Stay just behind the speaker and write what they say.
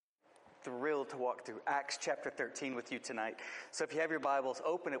thrilled to walk through Acts chapter 13 with you tonight. So if you have your Bibles,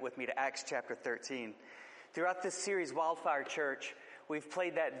 open it with me to Acts chapter 13. Throughout this series, Wildfire Church, we've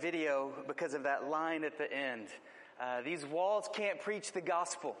played that video because of that line at the end. These walls can't preach the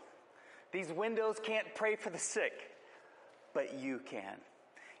gospel. These windows can't pray for the sick, but you can.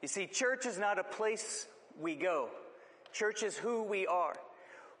 You see, church is not a place we go. Church is who we are.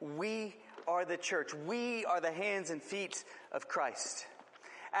 We are the church. We are the hands and feet of Christ.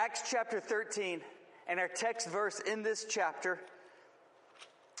 Acts chapter 13, and our text verse in this chapter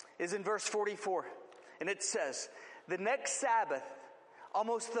is in verse 44. And it says, "The next Sabbath,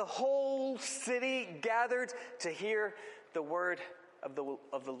 almost the whole city gathered to hear the word of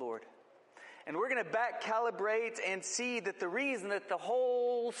the Lord." And we're going to back calibrate and see that the reason that the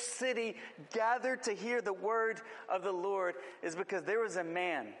whole city gathered to hear the word of the Lord is because there was a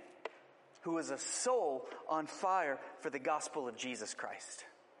man who was a soul on fire for the gospel of Jesus Christ.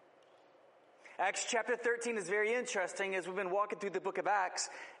 Acts chapter 13 is very interesting as we've been walking through the book of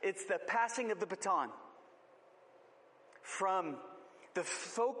Acts. It's the passing of the baton from the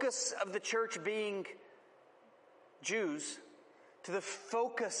focus of the church being Jews to the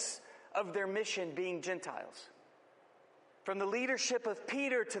focus of their mission being Gentiles. From the leadership of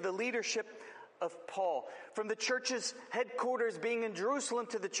Peter to the leadership of Paul. From the church's headquarters being in Jerusalem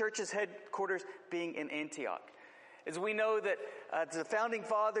to the church's headquarters being in Antioch. As we know that the founding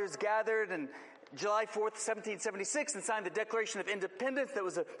fathers gathered on July 4th, 1776 and signed the Declaration of Independence. That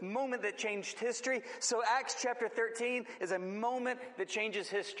was a moment that changed history. So Acts chapter 13 is a moment that changes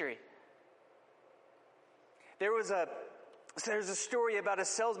history. There's a story about a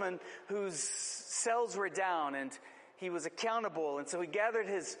salesman whose sales were down and he was accountable. And so he gathered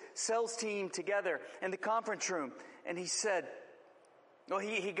his sales team together in the conference room. And he said,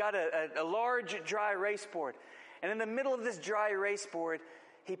 he got a large dry erase board. And in the middle of this dry erase board,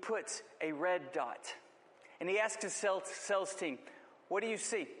 he put a red dot. And he asked his sales team, "What do you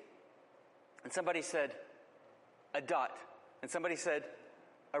see?" And somebody said, "A dot." And somebody said,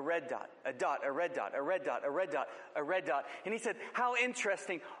 "A red dot, a dot, a red dot, a red dot, a red dot, a red dot." And he said, "How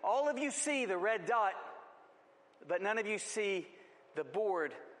interesting. All of you see the red dot, but none of you see the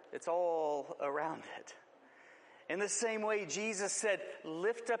board that's all around it." In the same way, Jesus said,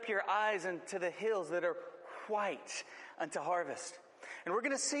 "Lift up your eyes unto the hills that are white unto harvest." And we're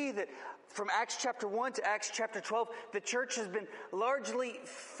going to see that from Acts chapter 1 to Acts chapter 12, the church has been largely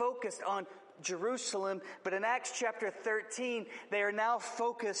focused on Jerusalem. But in Acts chapter 13, they are now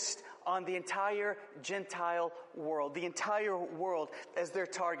focused on the entire Gentile world, the entire world as their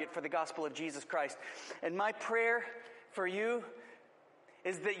target for the gospel of Jesus Christ. And my prayer for you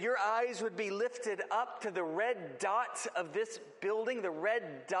is that your eyes would be lifted up to the red dot of this building, the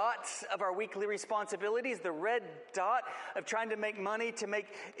red dot of our weekly responsibilities, the red dot of trying to make money to make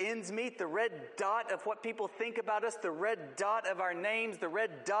ends meet, the red dot of what people think about us, the red dot of our names, the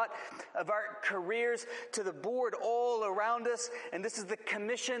red dot of our careers, to the board all around us. And this is the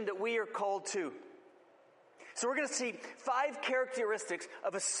commission that we are called to. So we're going to see 5 characteristics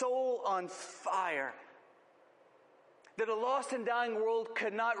of a soul on fire that a lost and dying world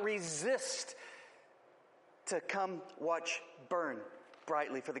could not resist to come watch burn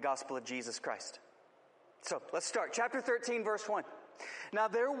brightly for the gospel of Jesus Christ. So let's start. Chapter 13, verse 1. "Now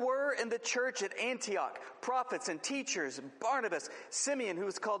there were in the church at Antioch prophets and teachers, Barnabas, Simeon, who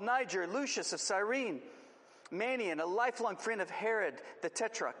was called Niger, Lucius of Cyrene, Manaen, a lifelong friend of Herod the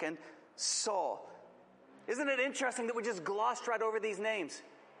Tetrarch, and Saul." Isn't it interesting that we just glossed right over these names?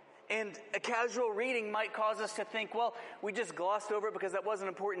 And a casual reading might cause us to think, well, we just glossed over it because that wasn't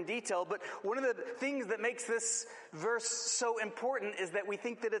important detail. But one of the things that makes this verse so important is that we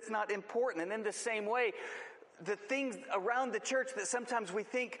think that it's not important. And in the same way, the things around the church that sometimes we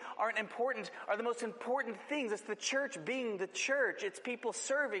think aren't important are the most important things. It's the church being the church. It's people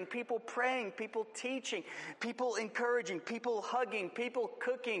serving, people praying, people teaching, people encouraging, people hugging, people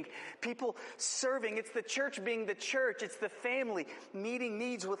cooking, people serving. It's the church being the church. It's the family meeting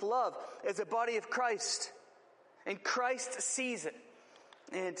needs with love as a body of Christ. And Christ sees it.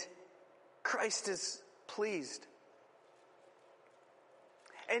 And Christ is pleased.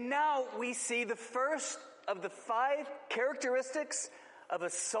 And now we see the first of the 5 characteristics of a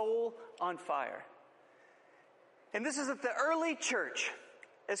soul on fire. And this is that the early church,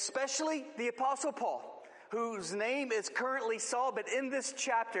 especially the Apostle Paul, whose name is currently Saul, but in this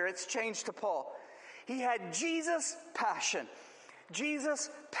chapter it's changed to Paul. He had Jesus' passion. Jesus'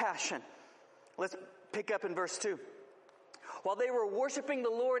 passion. Let's pick up in verse 2. while they were worshiping the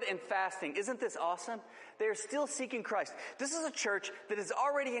Lord and fasting. Isn't this awesome? They are still seeking Christ. This is a church that has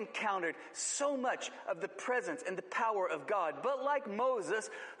already encountered so much of the presence and the power of God. But like Moses,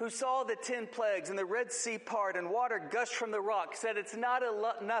 who saw the 10 plagues and the Red Sea part and water gushed from the rock, said, "It's not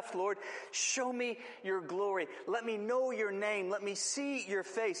enough, Lord. Show me your glory. Let me know your name. Let me see your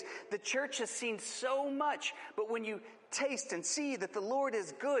face." The church has seen so much, but when you taste and see that the Lord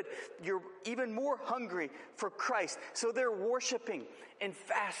is good, you're even more hungry for Christ. So they're worshiping and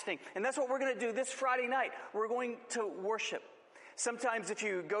fasting. And that's what we're going to do this Friday night. We're going to worship. Sometimes if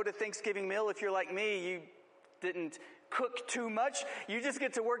you go to Thanksgiving meal, if you're like me, you didn't cook too much. You just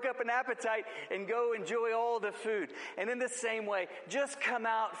get to work up an appetite and go enjoy all the food. And in the same way, just come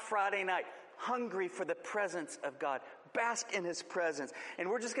out Friday night hungry for the presence of God. Bask in His presence. And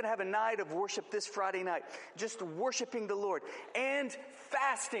we're just going to have a night of worship this Friday night. Just worshiping the Lord. And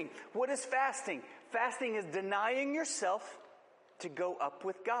fasting. What is fasting? Fasting is denying yourself to go up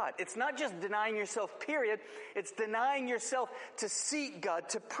with God. It's not just denying yourself, period. It's denying yourself to seek God,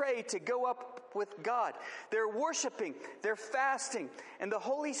 to pray, to go up with God. They're worshiping. They're fasting. And the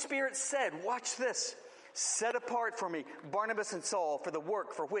Holy Spirit said, watch this, "Set apart for me Barnabas and Saul for the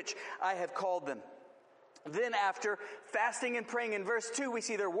work for which I have called them." Then after fasting and praying, in verse 2, we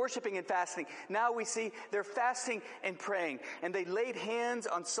see they're worshiping and fasting. Now we see they're fasting and praying. And they laid hands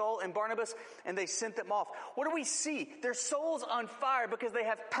on Saul and Barnabas, and they sent them off. What do we see? Their souls on fire because they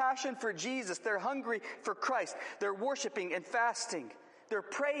have passion for Jesus. They're hungry for Christ. They're worshiping and fasting. They're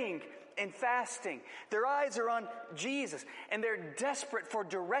praying and fasting. Their eyes are on Jesus, and they're desperate for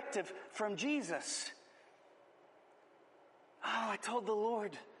directive from Jesus. Oh, I told the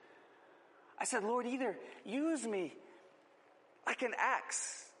Lord, I said, "Lord, either use me like an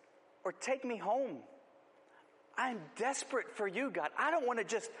axe or take me home. I'm desperate for you, God. I don't want to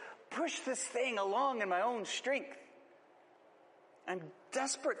just push this thing along in my own strength. I'm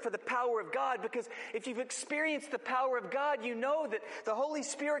desperate for the power of God," because if you've experienced the power of God, you know that the Holy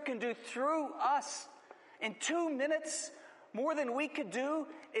Spirit can do through us in 2 minutes more than we could do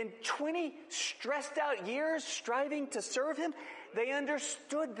in 20 stressed out years striving to serve Him. They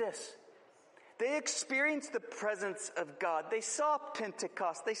understood this. They experienced the presence of God. They saw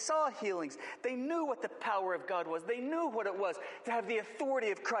Pentecost. They saw healings. They knew what the power of God was. They knew what it was to have the authority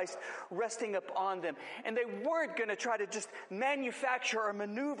of Christ resting upon them. And they weren't going to try to just manufacture or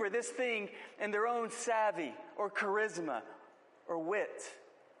maneuver this thing in their own savvy or charisma or wit.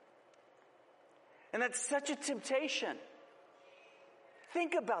 And that's such a temptation.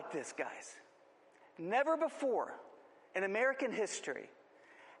 Think about this, guys. Never before in American history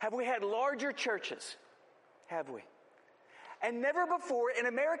have we had larger churches? Have we? And never before in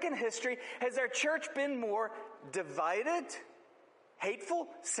American history has our church been more divided,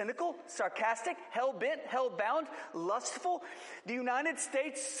 hateful, cynical, sarcastic, hell-bent, hell-bound, lustful. The United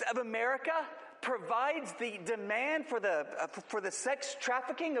States of America provides the demand for the sex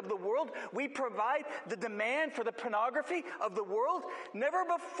trafficking of the world. We provide the demand for the pornography of the world. Never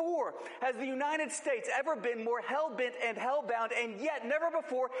before has the United States ever been more hell-bent and hell-bound, and yet never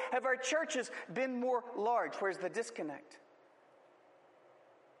before have our churches been more large. Where's the disconnect?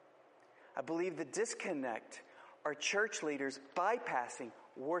 I believe the disconnect are church leaders bypassing,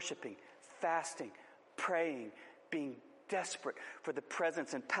 worshiping, fasting, praying, being desperate for the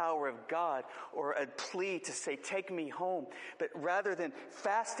presence and power of God, or a plea to say, "Take me home." But rather than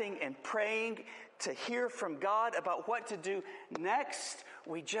fasting and praying to hear from God about what to do next,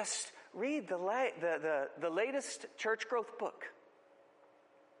 we just read the latest church growth book.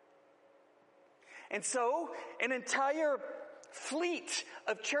 And so an entire fleet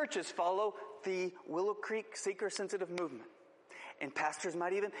of churches follow the Willow Creek seeker-sensitive movement. And pastors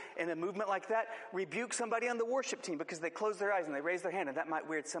might even, in a movement like that, rebuke somebody on the worship team because they close their eyes and they raise their hand, and that might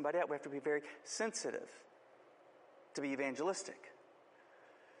weird somebody out. We have to be very sensitive to be evangelistic.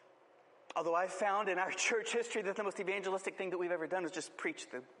 Although I've found in our church history that the most evangelistic thing that we've ever done is just preach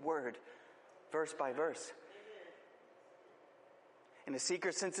the word, verse by verse. In a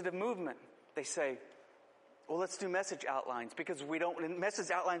seeker-sensitive movement, they say, well, let's do message outlines, because message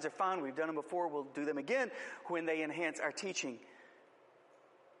outlines are fine. We've done them before. We'll do them again when they enhance our teaching.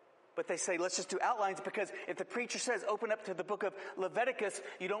 But they say, let's just do outlines, because if the preacher says, open up to the book of Leviticus,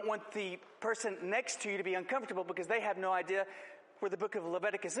 you don't want the person next to you to be uncomfortable because they have no idea where the book of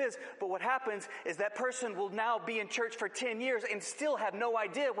Leviticus is. But what happens is that person will now be in church for 10 years and still have no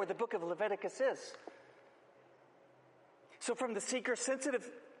idea where the book of Leviticus is. So from the seeker-sensitive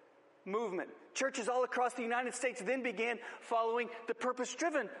movement. Churches all across the United States then began following the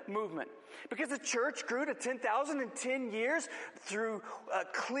purpose-driven movement. Because the church grew to 10,000 in 10 years through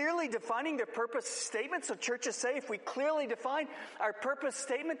clearly defining their purpose statement. So churches say, if we clearly define our purpose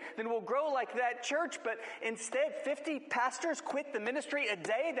statement, then we'll grow like that church. But instead, 50 pastors quit the ministry a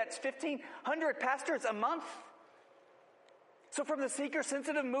day. That's 1,500 pastors a month. So from the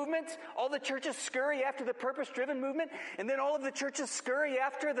seeker-sensitive movement, all the churches scurry after the purpose-driven movement, and then all of the churches scurry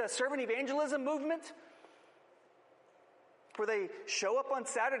after the servant evangelism movement, where they show up on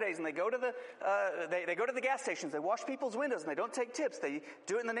Saturdays and they go to the gas stations, they wash people's windows, and they don't take tips. They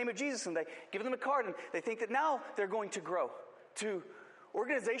do it in the name of Jesus, and they give them a card, and they think that now they're going to grow to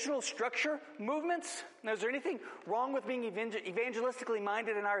organizational structure movements. Now, is there anything wrong with being evangelistically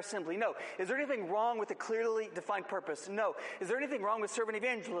minded in our assembly? No. Is there anything wrong with a clearly defined purpose? No. Is there anything wrong with servant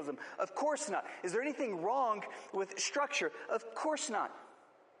evangelism? Of course not. Is there anything wrong with structure? Of course not.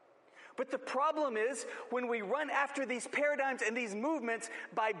 But the problem is when we run after these paradigms and these movements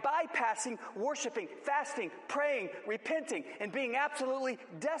by bypassing worshiping, fasting, praying, repenting, and being absolutely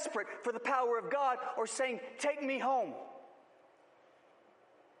desperate for the power of God, or saying, take me home.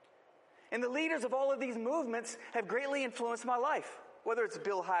 And the leaders of all of these movements have greatly influenced my life, whether it's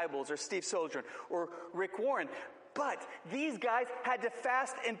Bill Hybels or Steve Sojourn or Rick Warren. But these guys had to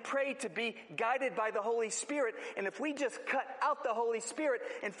fast and pray to be guided by the Holy Spirit. And if we just cut out the Holy Spirit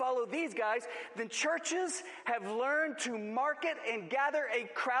and follow these guys, then churches have learned to market and gather a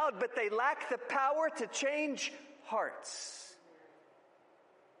crowd, but they lack the power to change hearts.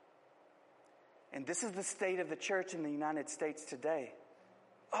 And this is the state of the church in the United States today.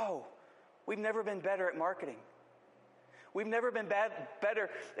 Oh, we've never been better at marketing. We've never been better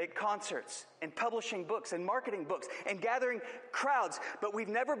at concerts and publishing books and marketing books and gathering crowds, but we've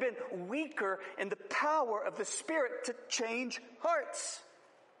never been weaker in the power of the Spirit to change hearts.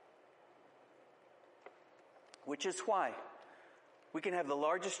 Which is why we can have the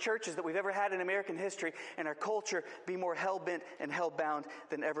largest churches that we've ever had in American history, and our culture be more hell-bent and hell-bound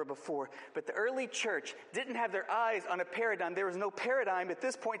than ever before. But the early church didn't have their eyes on a paradigm. There was no paradigm at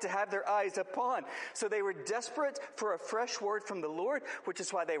this point to have their eyes upon. So they were desperate for a fresh word from the Lord, which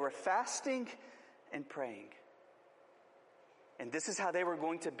is why they were fasting and praying. And this is how they were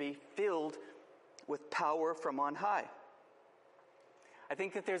going to be filled with power from on high. I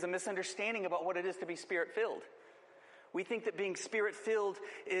think that there's a misunderstanding about what it is to be Spirit-filled. We think that being Spirit-filled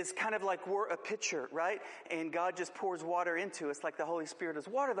is kind of like we're a pitcher, right? And God just pours water into us like the Holy Spirit is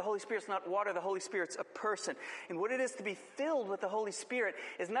water. The Holy Spirit's not water. The Holy Spirit's a person. And what it is to be filled with the Holy Spirit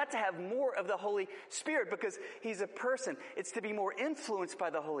is not to have more of the Holy Spirit because He's a person. It's to be more influenced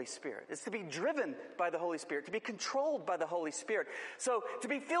by the Holy Spirit. It's to be driven by the Holy Spirit, to be controlled by the Holy Spirit. So to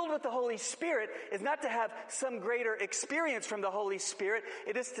be filled with the Holy Spirit is not to have some greater experience from the Holy Spirit.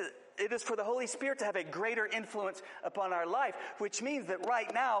 It is for the Holy Spirit to have a greater influence upon our life, which means that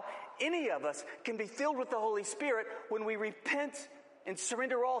right now, any of us can be filled with the Holy Spirit when we repent and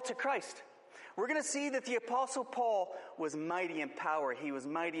surrender all to Christ. We're going to see that the Apostle Paul was mighty in power. He was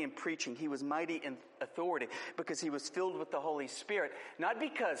mighty in preaching. He was mighty in authority because he was filled with the Holy Spirit. Not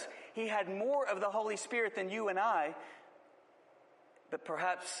because he had more of the Holy Spirit than you and I, but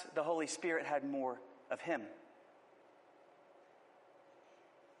perhaps the Holy Spirit had more of him.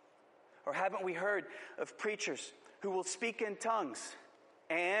 Or haven't we heard of preachers who will speak in tongues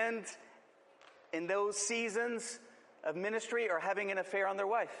and in those seasons of ministry are having an affair on their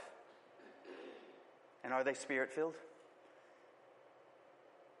wife? And are they Spirit-filled?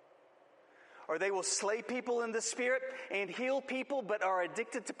 Or they will slay people in the Spirit and heal people but are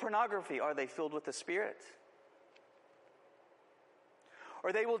addicted to pornography. Are they filled with the Spirit?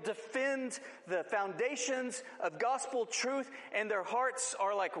 Or they will defend the foundations of gospel truth and their hearts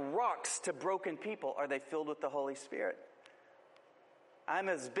are like rocks to broken people. Are they filled with the Holy Spirit? I'm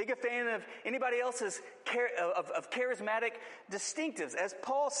as big a fan of anybody else's of charismatic distinctives. As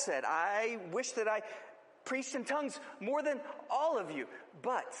Paul said, I wish that I preached in tongues more than all of you.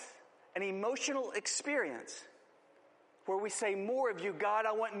 But an emotional experience where we say, more of you, God,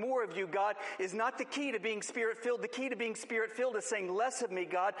 I want more of you, God, is not the key to being Spirit-filled. The key to being Spirit-filled is saying, less of me,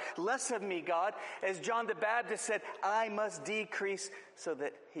 God, less of me, God. As John the Baptist said, I must decrease so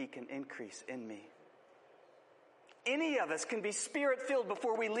that He can increase in me. Any of us can be Spirit-filled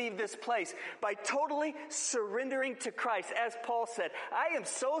before we leave this place by totally surrendering to Christ. As Paul said, I am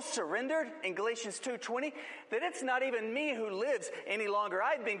so surrendered in Galatians 2:20 that it's not even me who lives any longer.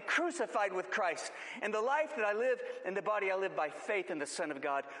 I've been crucified with Christ. And the life that I live in the body I live by faith in the Son of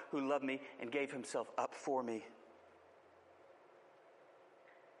God who loved me and gave Himself up for me.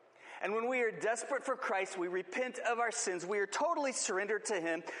 And when we are desperate for Christ, we repent of our sins. We are totally surrendered to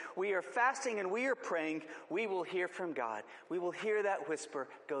Him. We are fasting and we are praying. We will hear from God. We will hear that whisper,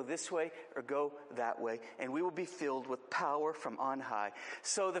 go this way or go that way. And we will be filled with power from on high.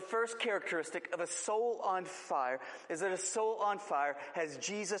 So the first characteristic of a soul on fire is that a soul on fire has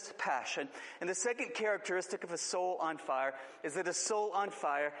Jesus' passion. And the second characteristic of a soul on fire is that a soul on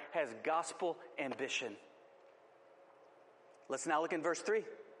fire has gospel ambition. Let's now look in verse 3.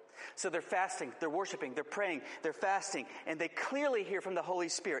 So they're fasting, they're worshiping, they're praying, they're fasting, and they clearly hear from the Holy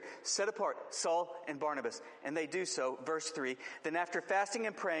Spirit, set apart Saul and Barnabas. And they do so, verse 3. Then after fasting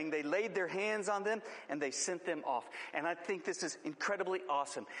and praying, they laid their hands on them and they sent them off. And I think this is incredibly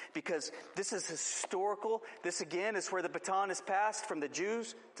awesome because this is historical. This again is where the baton is passed from the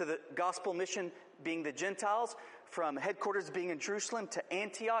Jews to the gospel mission being the Gentiles, from headquarters being in Jerusalem to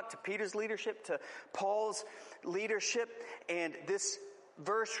Antioch, to Peter's leadership, to Paul's leadership. And this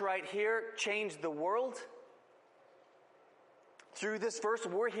verse right here changed the world. Through this verse,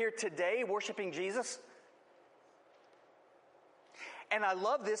 we're here today worshiping Jesus. And I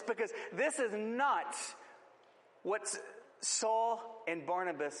love this because this is not what Saul and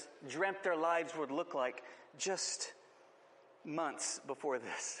Barnabas dreamt their lives would look like just months before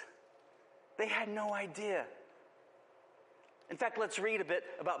this. They had no idea. In fact, let's read a bit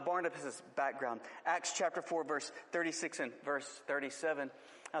about Barnabas' background. Acts chapter 4, verse 36 and verse 37.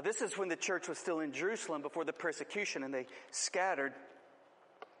 Now, this is when the church was still in Jerusalem before the persecution, and they scattered.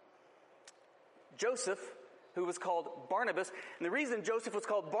 Joseph, who was called Barnabas, and the reason Joseph was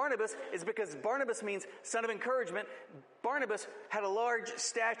called Barnabas is because Barnabas means son of encouragement. Barnabas had a large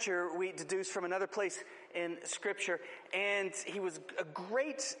stature, we deduce from another place in Scripture, and he was a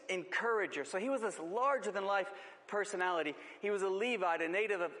great encourager. So he was this larger-than-life personality. He was a Levite, a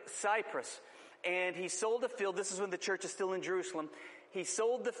native of Cyprus, and he sold a field. This is when the church is still in Jerusalem. He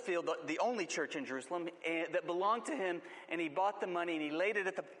sold the field, the only church in Jerusalem, that belonged to him, and he bought the money and he laid it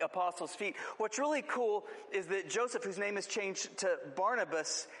at the apostles' feet. What's really cool is that Joseph, whose name is changed to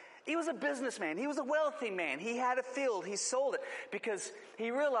Barnabas, he was a businessman. He was a wealthy man. He had a field. He sold it because he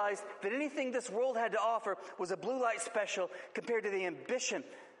realized that anything this world had to offer was a blue light special compared to the ambition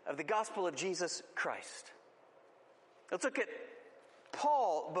of the gospel of Jesus Christ. Let's look at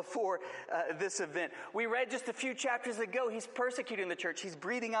Paul before this event. We read just a few chapters ago, he's persecuting the church. He's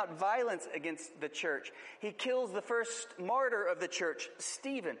breathing out violence against the church. He kills the first martyr of the church,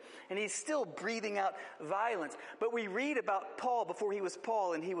 Stephen, and he's still breathing out violence. But we read about Paul before he was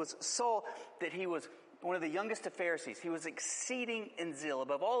Paul and he was Saul, that he was one of the youngest of Pharisees. He was exceeding in zeal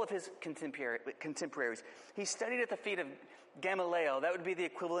above all of his contemporaries. He studied at the feet of Gamaliel. That would be the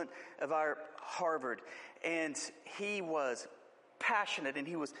equivalent of our Harvard. And he was passionate and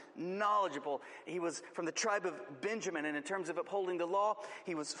he was knowledgeable. He was from the tribe of Benjamin, and in terms of upholding the law,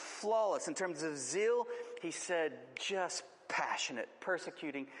 he was flawless. In terms of zeal, he said just passionate,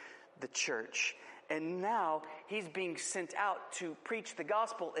 persecuting the church. And now he's being sent out to preach the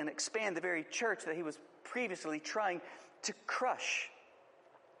gospel and expand the very church that he was previously trying to crush.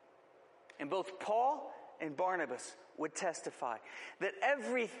 And both Paul and Barnabas would testify that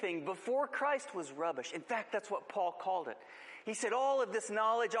everything before Christ was rubbish. In fact, that's what Paul called it. He said all of this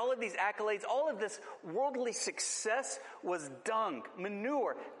knowledge, all of these accolades, all of this worldly success was dung,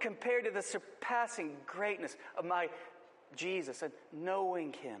 manure, compared to the surpassing greatness of my Jesus and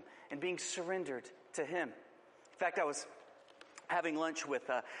knowing Him and being surrendered to Him. In fact, I was having lunch with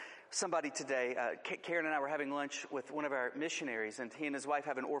somebody today. Karen and I were having lunch with one of our missionaries, and he and his wife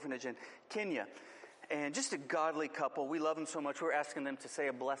have an orphanage in Kenya. And just a godly couple. We love them so much. We're asking them to say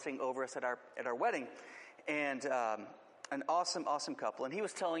a blessing over us at our wedding. And an awesome, awesome couple. And he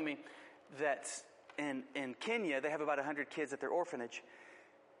was telling me that in Kenya, they have about 100 kids at their orphanage.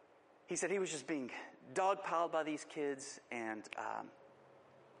 He said he was just being dogpiled by these kids, and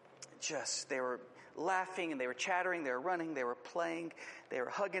they were laughing, and they were chattering, they were running, they were playing, they were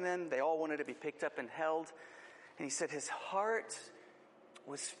hugging him. They all wanted to be picked up and held. And he said his heart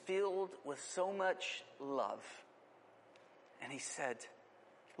was filled with so much love. And he said,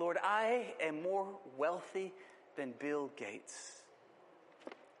 Lord, I am more wealthy than Bill Gates.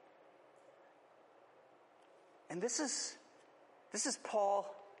 And this is Paul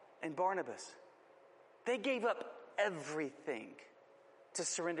and Barnabas. They gave up everything to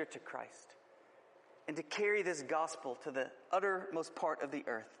surrender to Christ and to carry this gospel to the uttermost part of the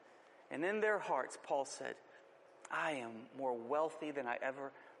earth. And in their hearts, Paul said, I am more wealthy than I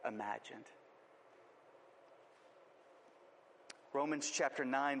ever imagined. Romans chapter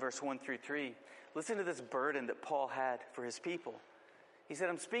 9, verse 1 through 3. Listen to this burden that Paul had for his people. He said,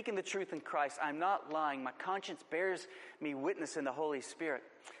 I'm speaking the truth in Christ. I'm not lying. My conscience bears me witness in the Holy Spirit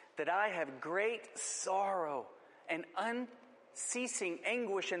that I have great sorrow and unceasing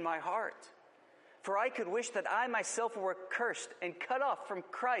anguish in my heart. For I could wish that I myself were accursed and cut off from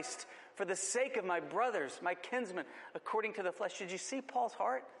Christ for the sake of my brothers, my kinsmen, according to the flesh. Did you see Paul's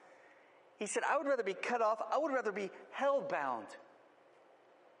heart? He said, I would rather be cut off. I would rather be hell-bound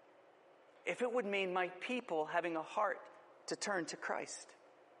if it would mean my people having a heart to turn to Christ.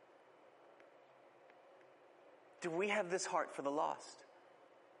 Do we have this heart for the lost?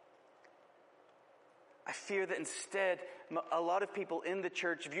 I fear that instead, a lot of people in the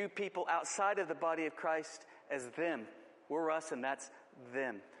church view people outside of the body of Christ as them. We're us and that's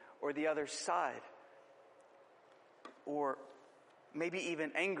them. Or the other side. Or maybe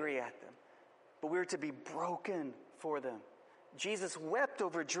even angry at them. But we're to be broken for them. Jesus wept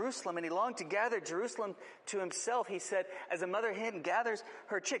over Jerusalem and he longed to gather Jerusalem to himself. He said, as a mother hen gathers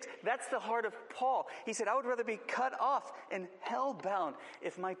her chicks. That's the heart of Paul. He said, I would rather be cut off and hell-bound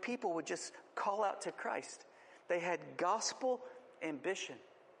if my people would just call out to Christ. They had gospel ambition.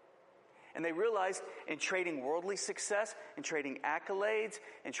 And they realized in trading worldly success, in trading accolades,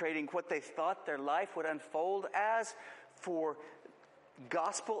 in trading what they thought their life would unfold as for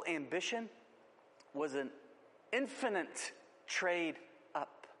gospel ambition was an infinite trade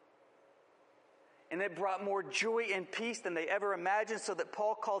up. And it brought more joy and peace than they ever imagined, so that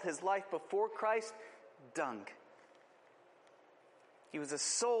Paul called his life before Christ dung. He was a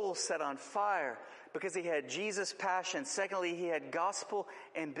soul set on fire because he had Jesus' passion. Secondly, he had gospel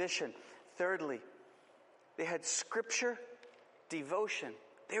ambition. Thirdly, they had scripture devotion.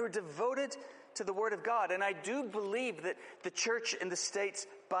 They were devoted to the Word of God. And I do believe that the church in the States,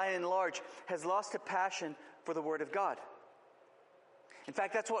 by and large, has lost a passion for the Word of God. In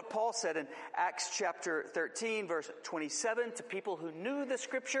fact, that's what Paul said in Acts chapter 13, verse 27, to people who knew the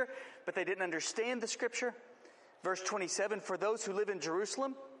Scripture, but they didn't understand the Scripture. Verse 27, for those who live in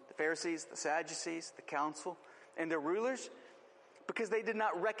Jerusalem, the Pharisees, the Sadducees, the council, and their rulers, because they did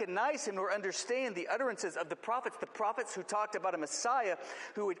not recognize him nor understand the utterances of the prophets who talked about a Messiah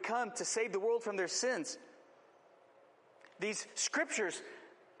who would come to save the world from their sins. These scriptures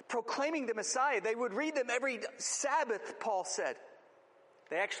proclaiming the Messiah, they would read them every Sabbath, Paul said.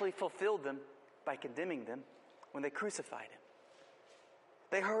 They actually fulfilled them by condemning them when they crucified him.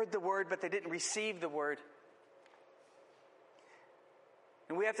 They heard the word, but they didn't receive the word.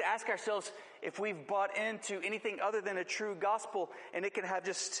 And we have to ask ourselves if we've bought into anything other than a true gospel, and it can have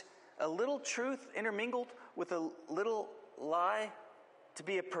just a little truth intermingled with a little lie to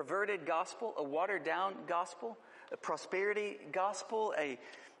be a perverted gospel, a watered down gospel, a prosperity gospel,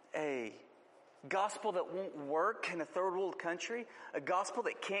 a gospel that won't work in a third world country, a gospel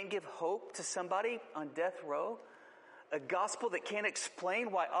that can't give hope to somebody on death row, a gospel that can't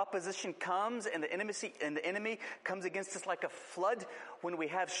explain why opposition comes and the enemy comes against us like a flood when we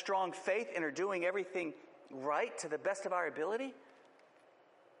have strong faith and are doing everything right to the best of our ability.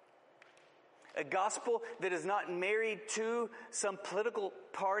 A gospel that is not married to some political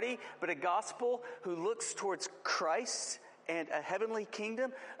party, but a gospel who looks towards Christ and a heavenly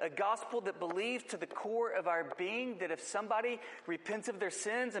kingdom. A gospel that believes to the core of our being that if somebody repents of their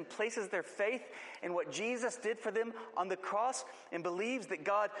sins and places their faith in what Jesus did for them on the cross and believes that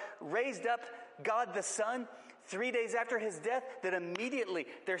God raised up God the Son 3 days after his death, that immediately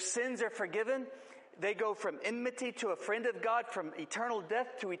their sins are forgiven. They go from enmity to a friend of God, from eternal death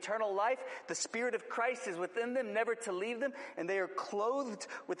to eternal life. The Spirit of Christ is within them, never to leave them, and they are clothed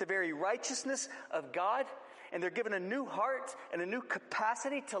with the very righteousness of God. And they're given a new heart and a new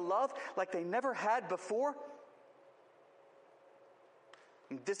capacity to love like they never had before.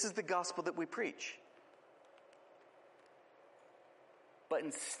 And this is the gospel that we preach. But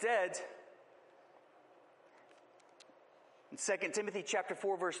instead, in 2 Timothy chapter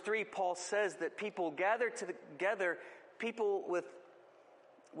 4, verse 3, Paul says that people gather together, people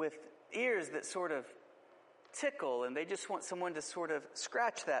with ears that sort of tickle, and they just want someone to sort of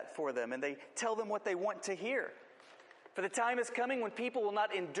scratch that for them, and they tell them what they want to hear. For the time is coming when people will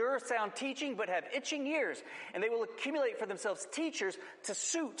not endure sound teaching, but have itching ears, and they will accumulate for themselves teachers to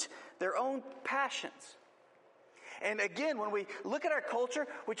suit their own passions. And again, when we look at our culture,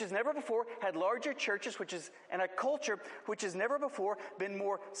 which has never before had larger churches, and a culture which has never before been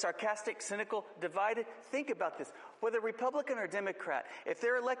more sarcastic, cynical, divided, think about this. Whether Republican or Democrat, if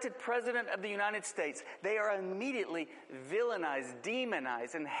they're elected president of the United States, they are immediately villainized,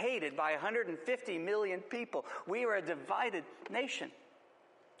 demonized, and hated by 150 million people. We are a divided nation,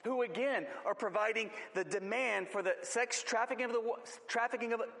 who again are providing the demand for the sex trafficking of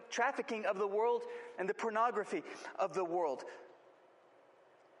the world and the pornography of the world.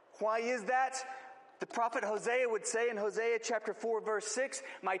 Why is that? The prophet Hosea would say in Hosea chapter 4, verse 6,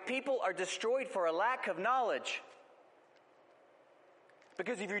 my people are destroyed for a lack of knowledge.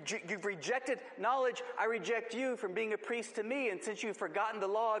 Because if you've rejected knowledge, I reject you from being a priest to me. And since you've forgotten the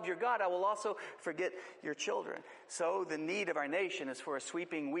law of your God, I will also forget your children. So the need of our nation is for a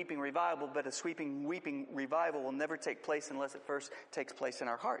sweeping, weeping revival, but a sweeping, weeping revival will never take place unless it first takes place in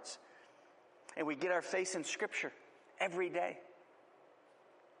our hearts. And we get our faith in Scripture every day.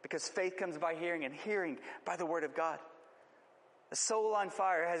 Because faith comes by hearing, and hearing by the Word of God. A soul on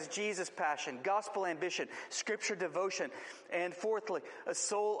fire has Jesus' passion, gospel ambition, Scripture devotion. And fourthly, a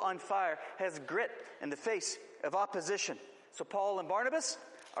soul on fire has grit in the face of opposition. So Paul and Barnabas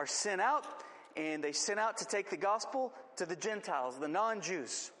are sent out, and they sent out to take the gospel to the Gentiles, the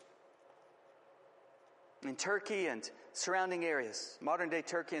non-Jews, in Turkey and surrounding areas, modern-day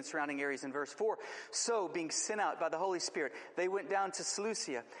Turkey and surrounding areas. In verse 4, so being sent out by the Holy Spirit, they went down to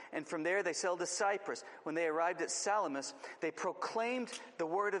Seleucia, and from there they sailed to Cyprus. When they arrived at Salamis, they proclaimed the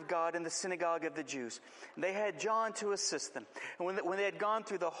word of God in the synagogue of the Jews. And they had John to assist them. And when they had gone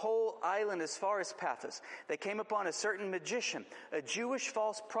through the whole island as far as Paphos, they came upon a certain magician, a Jewish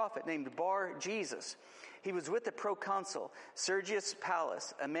false prophet named Bar-Jesus. He was with the proconsul, Sergius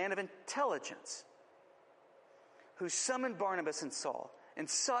Paulus, a man of intelligence, who summoned Barnabas and Saul and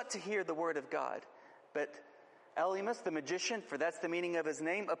sought to hear the word of God. But Elymas, the magician, for that's the meaning of his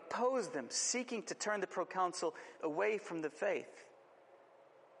name, opposed them, seeking to turn the proconsul away from the faith.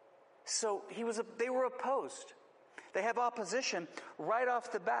 So they were opposed. They have opposition right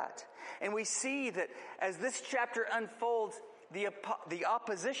off the bat. And we see that as this chapter unfolds, the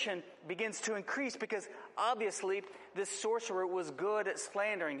opposition begins to increase, because obviously this sorcerer was good at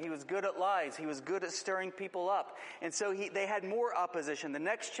slandering. He was good at lies. He was good at stirring people up. And so they had more opposition. The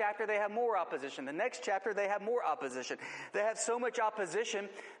next chapter they have more opposition. The next chapter they have more opposition. They have so much opposition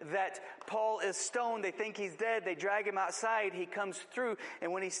that Paul is stoned. They think he's dead. They drag him outside. He comes through.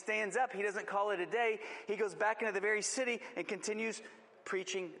 And when he stands up, he doesn't call it a day. He goes back into the very city and continues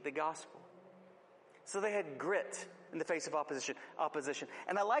preaching the gospel. So they had grit in the face of opposition.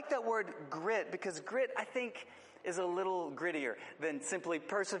 And I like that word grit, because grit, I think, is a little grittier than simply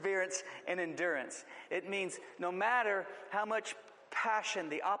perseverance and endurance. It means no matter how much passion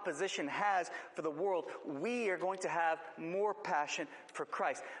the opposition has for the world, we are going to have more passion for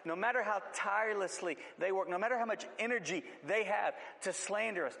Christ. No matter how tirelessly they work, no matter how much energy they have to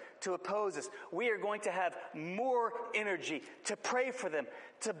slander us, to oppose us, we are going to have more energy to pray for them,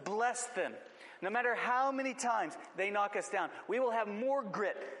 to bless them. No matter how many times they knock us down, we will have more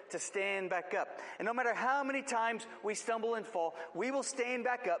grit to stand back up. And no matter how many times we stumble and fall, we will stand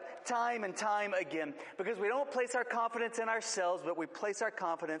back up time and time again, because we don't place our confidence in ourselves, but we place our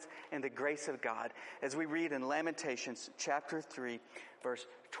confidence in the grace of God. As we read in Lamentations chapter 3, verse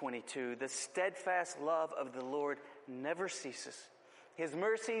 22, the steadfast love of the Lord never ceases. His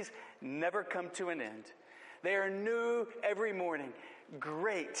mercies never come to an end. They are new every morning.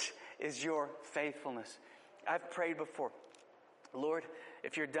 Great is your faithfulness. I've prayed before, Lord,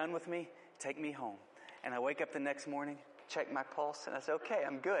 if you're done with me, take me home. And I wake up the next morning, check my pulse, and I say, okay,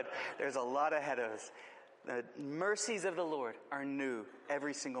 I'm good. There's a lot ahead of us. The mercies of the Lord are new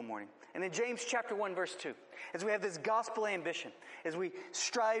every single morning. And in James chapter 1, verse 2, as we have this gospel ambition, as we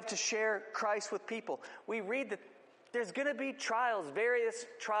strive to share Christ with people, we read that there's going to be trials, various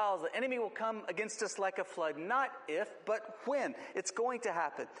trials. The enemy will come against us like a flood. Not if, but when. It's going to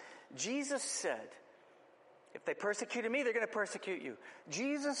happen. Jesus said, if they persecuted me, they're going to persecute you.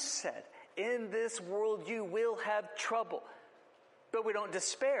 Jesus said, in this world you will have trouble. But we don't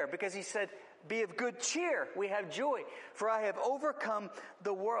despair, because he said, be of good cheer. We have joy, for I have overcome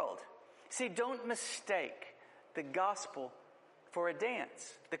the world. See, don't mistake the gospel for a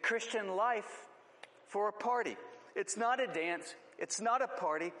dance, the Christian life for a party. It's not a dance. It's not a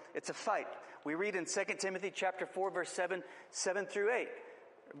party. It's a fight. We read in 2 Timothy chapter 4, verse 7 through 8.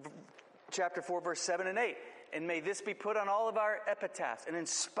 Chapter 4, verse 7 and 8. And may this be put on all of our epitaphs and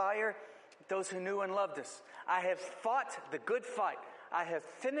inspire those who knew and loved us. I have fought the good fight. I have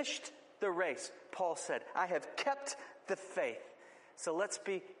finished the race, Paul said. I have kept the faith. So let's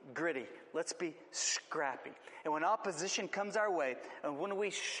be gritty. Let's be scrappy. And when opposition comes our way, and when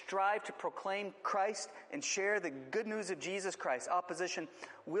we strive to proclaim Christ and share the good news of Jesus Christ, opposition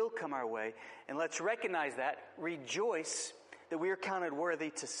will come our way. And let's recognize that, rejoice that we are counted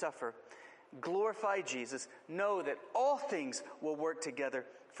worthy to suffer. Glorify Jesus. Know that all things will work together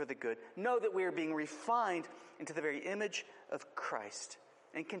for the good. Know that we are being refined into the very image of Christ.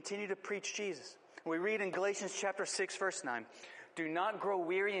 And continue to preach Jesus. We read in Galatians chapter 6, verse 9, do not grow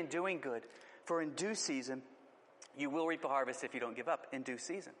weary in doing good, for in due season you will reap a harvest if you don't give up. In due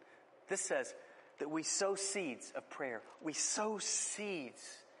season. This says that we sow seeds of prayer. We sow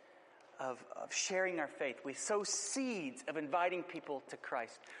seeds of sharing our faith. We sow seeds of inviting people to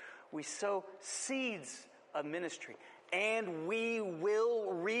Christ. We sow seeds of ministry. And we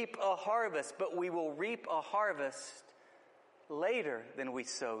will reap a harvest, but we will reap a harvest later than we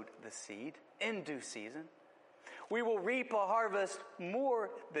sowed the seed, in due season. We will reap a harvest more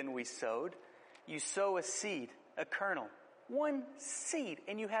than we sowed. You sow a seed, a kernel, one seed,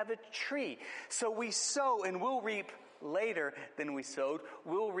 and you have a tree. So we sow and we'll reap later than we sowed.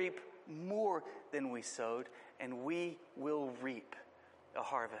 We'll reap more than we sowed, and we will reap a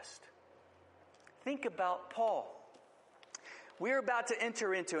harvest. Think about Paul. We're about to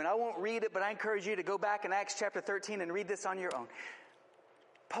enter into, and I won't read it, but I encourage you to go back in Acts chapter 13 and read this on your own.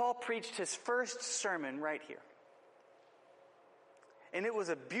 Paul preached his first sermon right here. And it was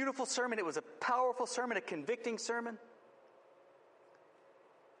a beautiful sermon. It was a powerful sermon, a convicting sermon.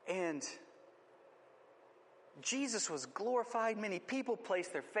 And Jesus was glorified. Many people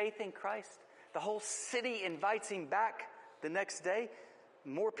placed their faith in Christ. The whole city invites him back the next day.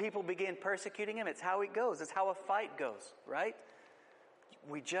 More people began persecuting him. It's how it goes. It's how a fight goes, right?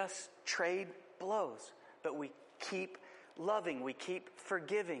 We just trade blows, but we keep loving, we keep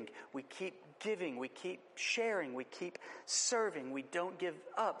forgiving, we keep giving, we keep sharing, we keep serving. We don't give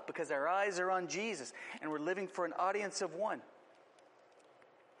up because our eyes are on Jesus and we're living for an audience of one.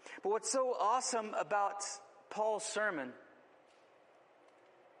 But what's so awesome about Paul's sermon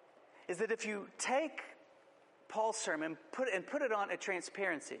is that if you take Paul's sermon put it on a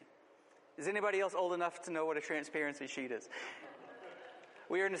transparency. Is anybody else old enough to know what a transparency sheet is?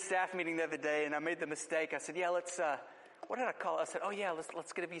 We were in a staff meeting the other day, and I made the mistake. I said, "Yeah, let's." What did I call it? I said, "Oh yeah,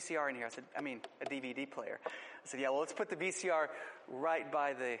 let's get a VCR in here." A DVD player. I said, "Yeah, well, let's put the VCR right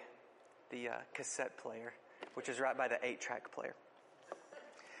by the cassette player, which is right by the 8-track player."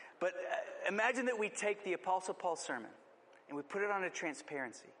 But imagine that we take the Apostle Paul's sermon and we put it on a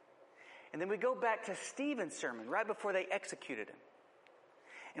transparency. And then we go back to Stephen's sermon right before they executed him.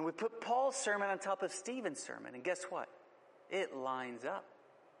 And we put Paul's sermon on top of Stephen's sermon. And guess what? It lines up.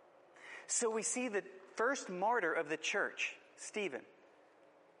 So we see the first martyr of the church, Stephen.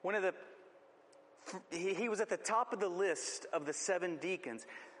 He was at the top of the list of the 7 deacons.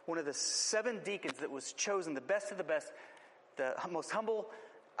 One of the 7 deacons that was chosen, the best of the best, the most humble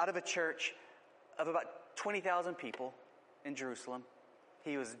out of a church of about 20,000 people in Jerusalem.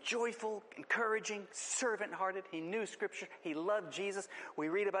 He was joyful, encouraging, servant-hearted. He knew Scripture. He loved Jesus. We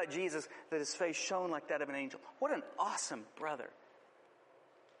read about Jesus that his face shone like that of an angel. What an awesome brother.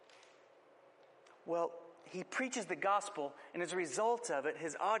 Well, he preaches the gospel, and as a result of it,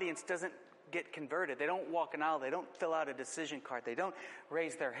 his audience doesn't get converted. They don't walk an aisle. They don't fill out a decision card. They don't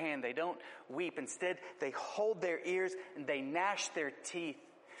raise their hand. They don't weep. Instead, they hold their ears and they gnash their teeth,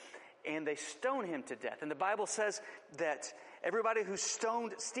 and they stone him to death. And the Bible says that everybody who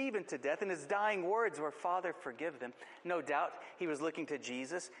stoned Stephen to death, and his dying words were, "Father, forgive them." No doubt he was looking to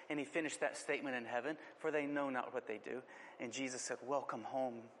Jesus, and he finished that statement in heaven, "For they know not what they do." And Jesus said, "Welcome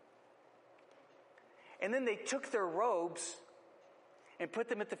home." And then they took their robes and put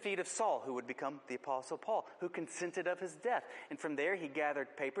them at the feet of Saul, who would become the Apostle Paul, who consented of his death. And from there, he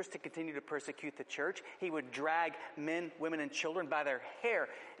gathered papers to continue to persecute the church. He would drag men, women, and children by their hair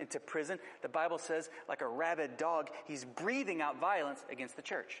into prison. The Bible says, like a rabid dog, he's breathing out violence against the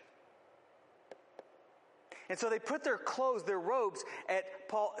church. And so they put their clothes, their robes, at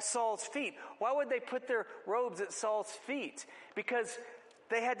Saul's feet. Why would they put their robes at Saul's feet? Because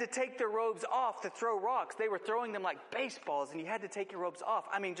they had to take their robes off to throw rocks. They were throwing them like baseballs, and you had to take your robes off.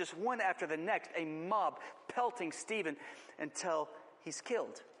 I mean, just one after the next, a mob pelting Stephen until he's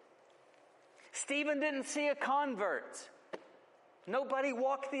killed. Stephen didn't see a convert. Nobody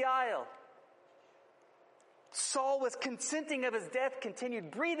walked the aisle. Saul was consenting of his death,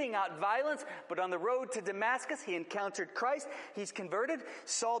 continued breathing out violence, but on the road to Damascus, he encountered Christ. He's converted.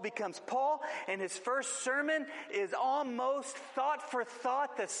 Saul becomes Paul, and his first sermon is almost thought for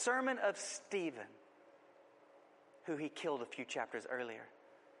thought the sermon of Stephen, who he killed a few chapters earlier.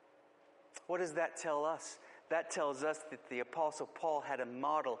 What does that tell us? That tells us that the Apostle Paul had a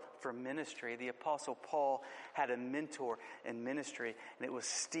model for ministry. The Apostle Paul had a mentor in ministry, and it was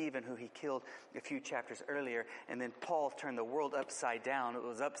Stephen who he killed a few chapters earlier. And then Paul turned the world upside down. It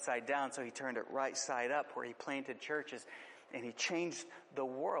was upside down, so he turned it right side up, where he planted churches, and he changed the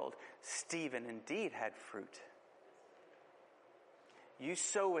world. Stephen indeed had fruit. You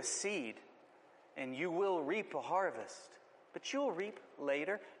sow a seed, and you will reap a harvest. But you'll reap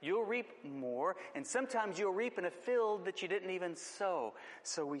later, you'll reap more, and sometimes you'll reap in a field that you didn't even sow.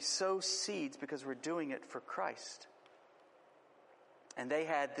 So we sow seeds because we're doing it for Christ. And they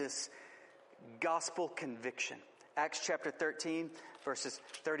had this gospel conviction. Acts chapter 13, verses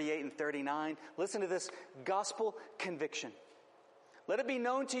 38 and 39. Listen to this gospel conviction. Let it be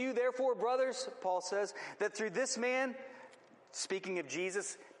known to you, therefore, brothers, Paul says, that through this man, speaking of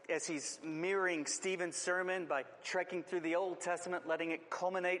Jesus, as he's mirroring Stephen's sermon by trekking through the Old Testament, letting it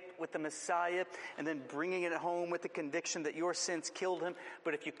culminate with the Messiah, and then bringing it home with the conviction that your sins killed him,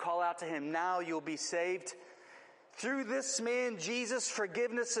 but if you call out to him now, you'll be saved. Through this man, Jesus,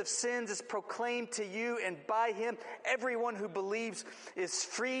 forgiveness of sins is proclaimed to you, and by him, everyone who believes is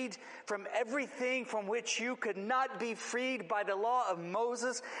freed from everything from which you could not be freed by the law of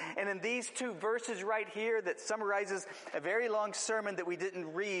Moses. And in these two verses right here that summarizes a very long sermon that we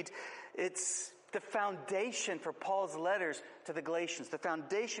didn't read, it's the foundation for Paul's letters to the Galatians, the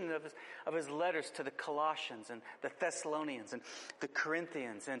foundation of his letters to the Colossians and the Thessalonians and the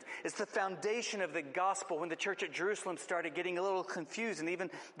Corinthians. And it's the foundation of the gospel when the church at Jerusalem started getting a little confused, and even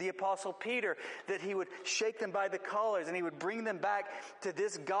the Apostle Peter, that he would shake them by the collars and he would bring them back to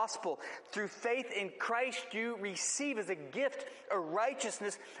this gospel. Through faith in Christ, you receive as a gift a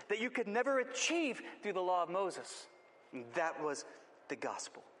righteousness that you could never achieve through the law of Moses. And that was the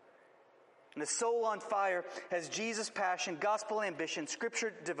gospel. And the soul on fire has Jesus' passion, gospel ambition,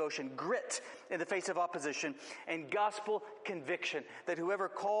 scripture devotion, grit in the face of opposition, and gospel conviction that whoever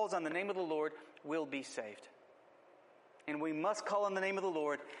calls on the name of the Lord will be saved. And we must call on the name of the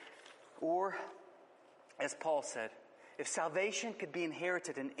Lord, or, as Paul said, if salvation could be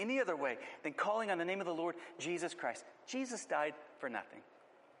inherited in any other way than calling on the name of the Lord Jesus Christ, Jesus died for nothing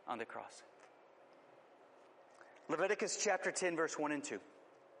on the cross. Leviticus chapter 10, verse 1 and 2.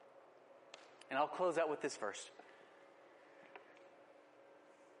 And I'll close out with this verse.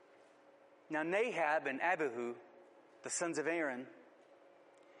 Now Nadab and Abihu, the sons of Aaron,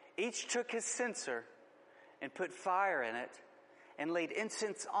 each took his censer and put fire in it and laid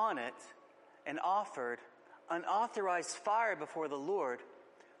incense on it and offered unauthorized fire before the Lord,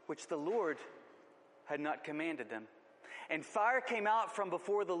 which the Lord had not commanded them. And fire came out from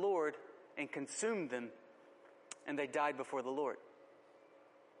before the Lord and consumed them, and they died before the Lord.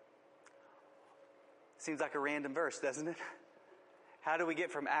 Seems like a random verse, doesn't it? How do we get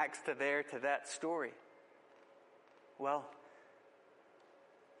from Acts to there to that story? Well,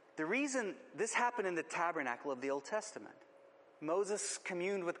 the reason this happened in the tabernacle of the Old Testament. Moses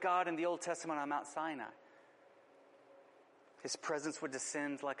communed with God in the Old Testament on Mount Sinai. His presence would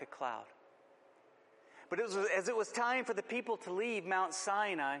descend like a cloud. But as it was time for the people to leave Mount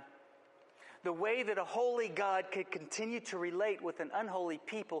Sinai, the way that a holy God could continue to relate with an unholy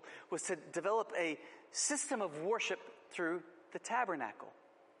people was to develop a system of worship through the tabernacle.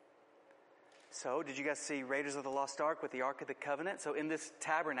 So, did you guys see Raiders of the Lost Ark with the Ark of the Covenant? So in this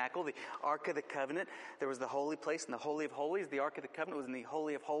tabernacle, the Ark of the Covenant, there was the holy place and the Holy of Holies. The Ark of the Covenant was in the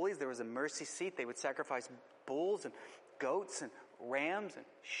Holy of Holies. There was a mercy seat. They would sacrifice bulls and goats and rams and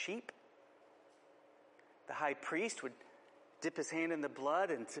sheep. The high priest would dip his hand in the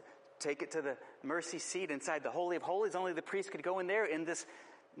blood and take it to the mercy seat inside the Holy of Holies. Only the priest could go in there in this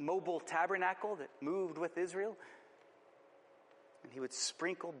mobile tabernacle that moved with Israel. And he would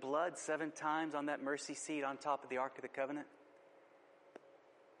sprinkle blood 7 times on that mercy seat on top of the Ark of the Covenant.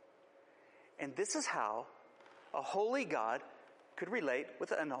 And this is how a holy God could relate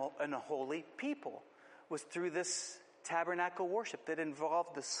with an unholy people, was through this tabernacle worship that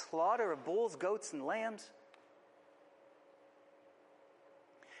involved the slaughter of bulls, goats, and lambs.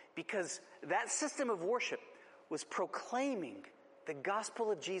 Because that system of worship was proclaiming the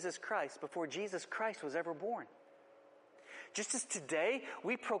gospel of Jesus Christ before Jesus Christ was ever born. Just as today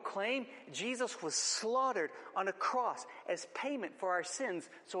we proclaim Jesus was slaughtered on a cross as payment for our sins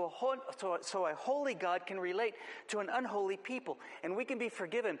so a holy God can relate to an unholy people and we can be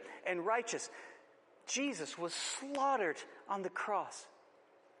forgiven and righteous. Jesus was slaughtered on the cross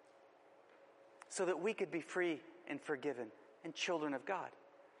so that we could be free and forgiven and children of God.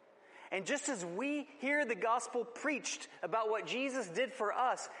 And just as we hear the gospel preached about what Jesus did for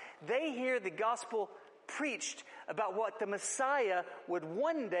us, they hear the gospel preached about what the Messiah would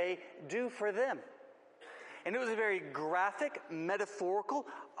one day do for them. And it was a very graphic, metaphorical,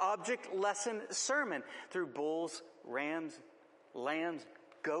 object lesson sermon through bulls, rams, lambs,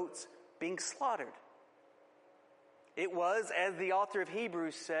 goats being slaughtered. It was, as the author of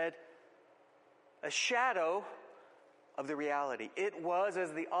Hebrews said, a shadow of the reality. It was,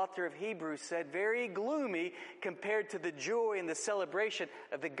 as the author of Hebrews said, very gloomy compared to the joy and the celebration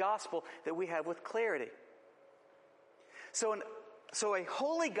of the gospel that we have with clarity. So a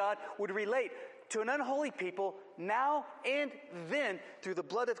holy God would relate to an unholy people now and then through the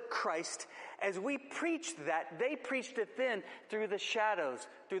blood of Christ. As we preached that, they preached it then through the shadows,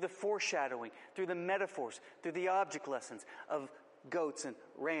 through the foreshadowing, through the metaphors, through the object lessons of goats and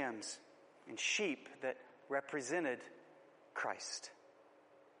rams and sheep that represented Christ.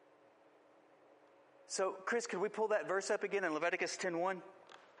 So, Chris, could we pull that verse up again in Leviticus 10:1?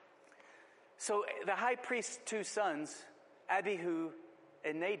 So the high priest's two sons, Abihu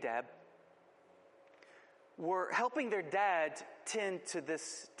and Nadab, were helping their dad tend to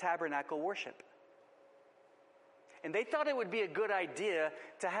this tabernacle worship. And they thought it would be a good idea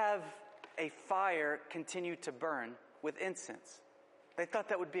to have a fire continue to burn with incense. They thought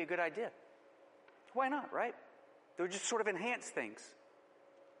that would be a good idea. Why not, right? They would just sort of enhance things.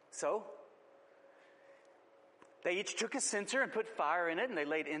 So they each took a censer and put fire in it, and they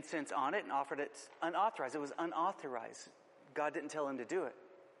laid incense on it and offered it unauthorized. It was unauthorized. God didn't tell them to do it.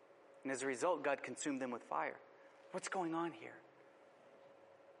 And as a result, God consumed them with fire. What's going on here?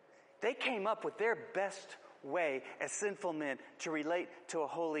 They came up with their best way as sinful men to relate to a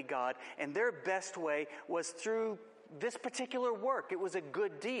holy God. And their best way was through this particular work. It was a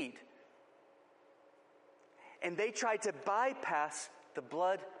good deed. And they tried to bypass the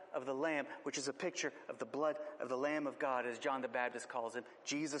blood of the Lamb, which is a picture of the blood of the Lamb of God, as John the Baptist calls him,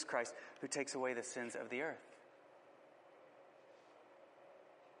 Jesus Christ, who takes away the sins of the earth.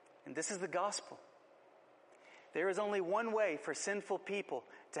 And this is the gospel. There is only one way for sinful people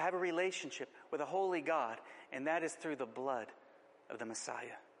to have a relationship with a holy God, and that is through the blood of the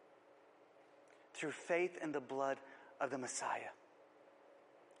Messiah. Through faith in the blood of the Messiah.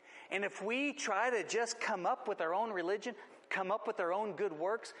 And if we try to just come up with our own religion, come up with our own good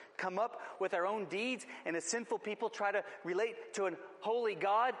works, come up with our own deeds, and as sinful people try to relate to a holy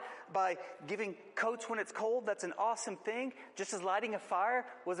God by giving coats when it's cold, that's an awesome thing. Just as lighting a fire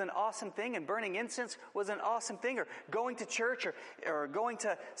was an awesome thing, and burning incense was an awesome thing, or going to church, or going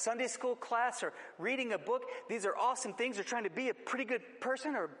to Sunday school class, or reading a book. These are awesome things, or trying to be a pretty good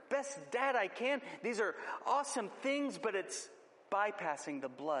person, or best dad I can. These are awesome things, but it's bypassing the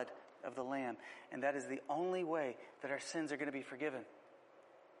blood of the Lamb. And that is the only way that our sins are going to be forgiven.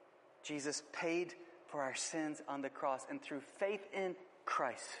 Jesus paid for our sins on the cross, and through faith in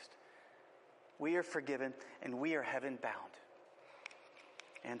Christ, we are forgiven and we are heaven bound.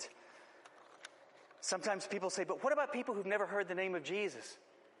 And sometimes people say, but what about people who've never heard the name of Jesus?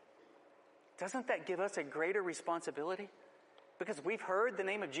 Doesn't that give us a greater responsibility? Because we've heard the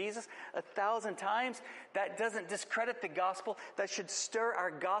name of Jesus 1,000 times, that doesn't discredit the gospel. That should stir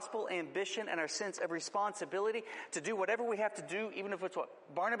our gospel ambition and our sense of responsibility to do whatever we have to do, even if it's what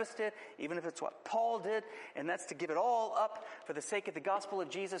Barnabas did, even if it's what Paul did, and that's to give it all up for the sake of the gospel of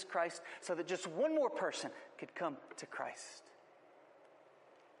Jesus Christ, so that just one more person could come to Christ.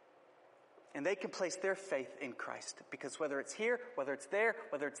 And they can place their faith in Christ, because whether it's here, whether it's there,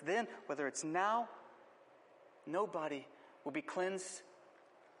 whether it's then, whether it's now, nobody will be cleansed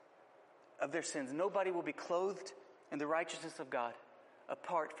of their sins. Nobody will be clothed in the righteousness of God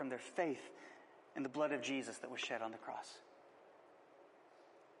apart from their faith in the blood of Jesus that was shed on the cross.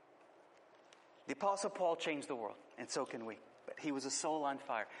 The Apostle Paul changed the world, and so can we. But he was a soul on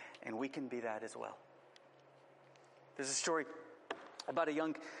fire, and we can be that as well. There's a story about a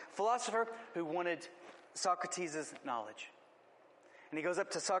young philosopher who wanted Socrates' knowledge. And he goes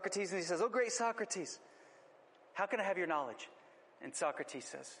up to Socrates and he says, "Oh, great Socrates, how can I have your knowledge?" And Socrates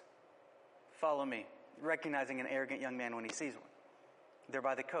says, "Follow me," recognizing an arrogant young man when he sees one. They're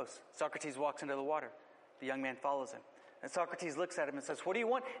by the coast. Socrates walks into the water. The young man follows him. And Socrates looks at him and says, "What do you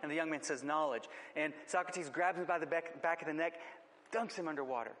want?" And the young man says, "Knowledge." And Socrates grabs him by the back of the neck, dunks him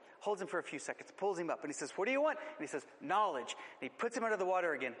underwater, holds him for a few seconds, pulls him up, and he says, "What do you want?" And he says, "Knowledge." And he puts him under the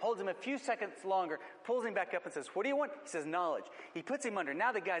water again, holds him a few seconds longer, pulls him back up and says, "What do you want?" He says, "Knowledge." He puts him under.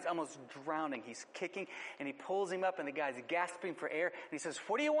 Now the guy's almost drowning. He's kicking, and he pulls him up, and the guy's gasping for air. And he says,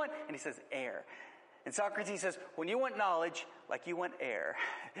 "What do you want?" And he says, "Air." And Socrates says, "When you want knowledge, like you want air,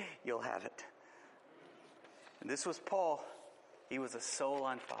 you'll have it." And this was Paul. He was a soul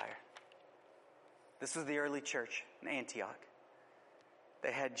on fire. This was the early church in Antioch.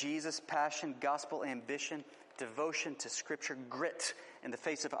 They had Jesus' passion, gospel ambition, devotion to Scripture, grit in the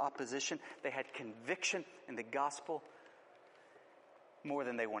face of opposition. They had conviction in the gospel more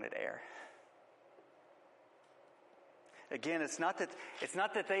than they wanted air. Again, it's not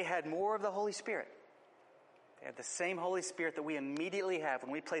that they had more of the Holy Spirit. They had the same Holy Spirit that we immediately have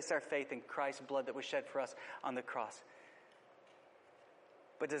when we place our faith in Christ's blood that was shed for us on the cross.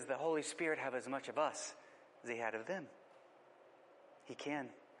 But does the Holy Spirit have as much of us as he had of them? He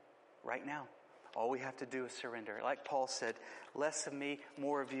can, right now. All we have to do is surrender. Like Paul said, less of me,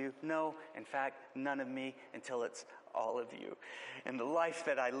 more of you. No, in fact, none of me until it's all of you. And the life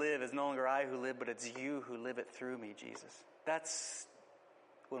that I live is no longer I who live, but it's you who live it through me, Jesus. That's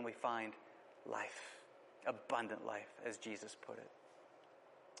when we find life, abundant life, as Jesus put it.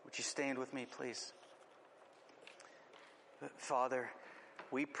 Would you stand with me, please? Father,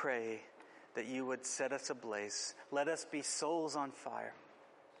 we pray that you would set us ablaze. Let us be souls on fire.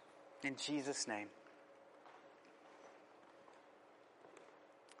 In Jesus' name.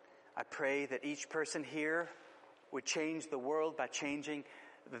 I pray that each person here would change the world by changing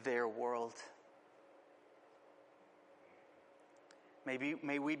their world.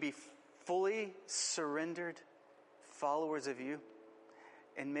 May we be fully surrendered followers of you,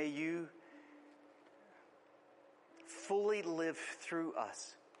 and may you fully live through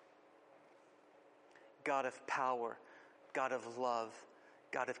us. God of power, God of love,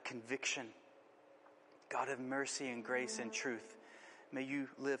 God of conviction, God of mercy and grace and truth. May you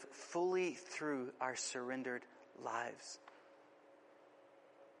live fully through our surrendered lives.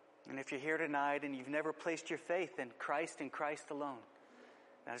 And if you're here tonight and you've never placed your faith in Christ and Christ alone,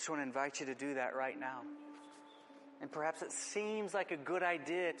 I just want to invite you to do that right now. And perhaps it seems like a good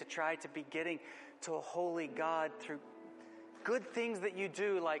idea to try to be getting to a holy God through good things that you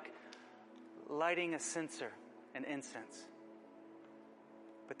do, like lighting a censer and incense.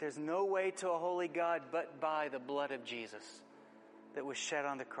 But there's no way to a holy God but by the blood of Jesus that was shed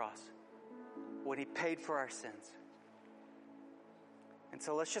on the cross when he paid for our sins. And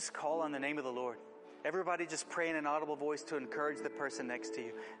so let's just call on the name of the Lord. Everybody just pray in an audible voice to encourage the person next to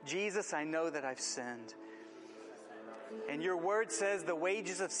you. Jesus, I know that I've sinned. And your word says the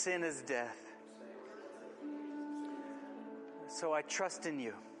wages of sin is death. So I trust in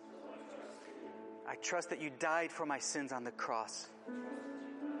you. I trust that you died for my sins on the cross.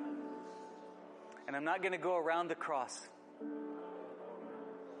 And I'm not going to go around the cross,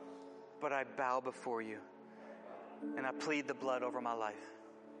 but I bow before you. And I plead the blood over my life.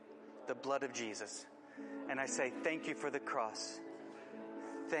 The blood of Jesus. And I say, thank you for the cross.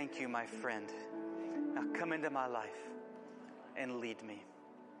 Thank you, my friend. Now come into my life and lead me.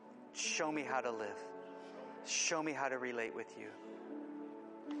 Show me how to live. Show me how to relate with you.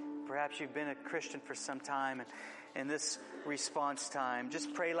 Perhaps you've been a Christian for some time, and in this response time,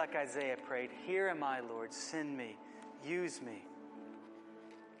 just pray like Isaiah prayed. Here am I, Lord. Send me. Use me.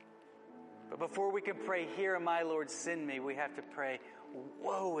 But before we can pray, here am I, Lord, send me, we have to pray,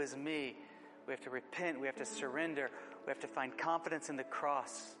 woe is me. We have to repent. We have to surrender. We have to find confidence in the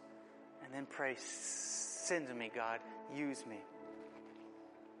cross. And then pray, send me, God. Use me.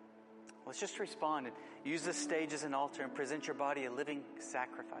 Let's just respond and use this stage as an altar and present your body a living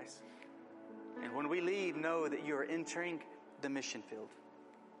sacrifice. And when we leave, know that you are entering the mission field.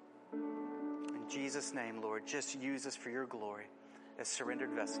 In Jesus' name, Lord, just use us for your glory as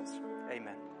surrendered vessels. Amen.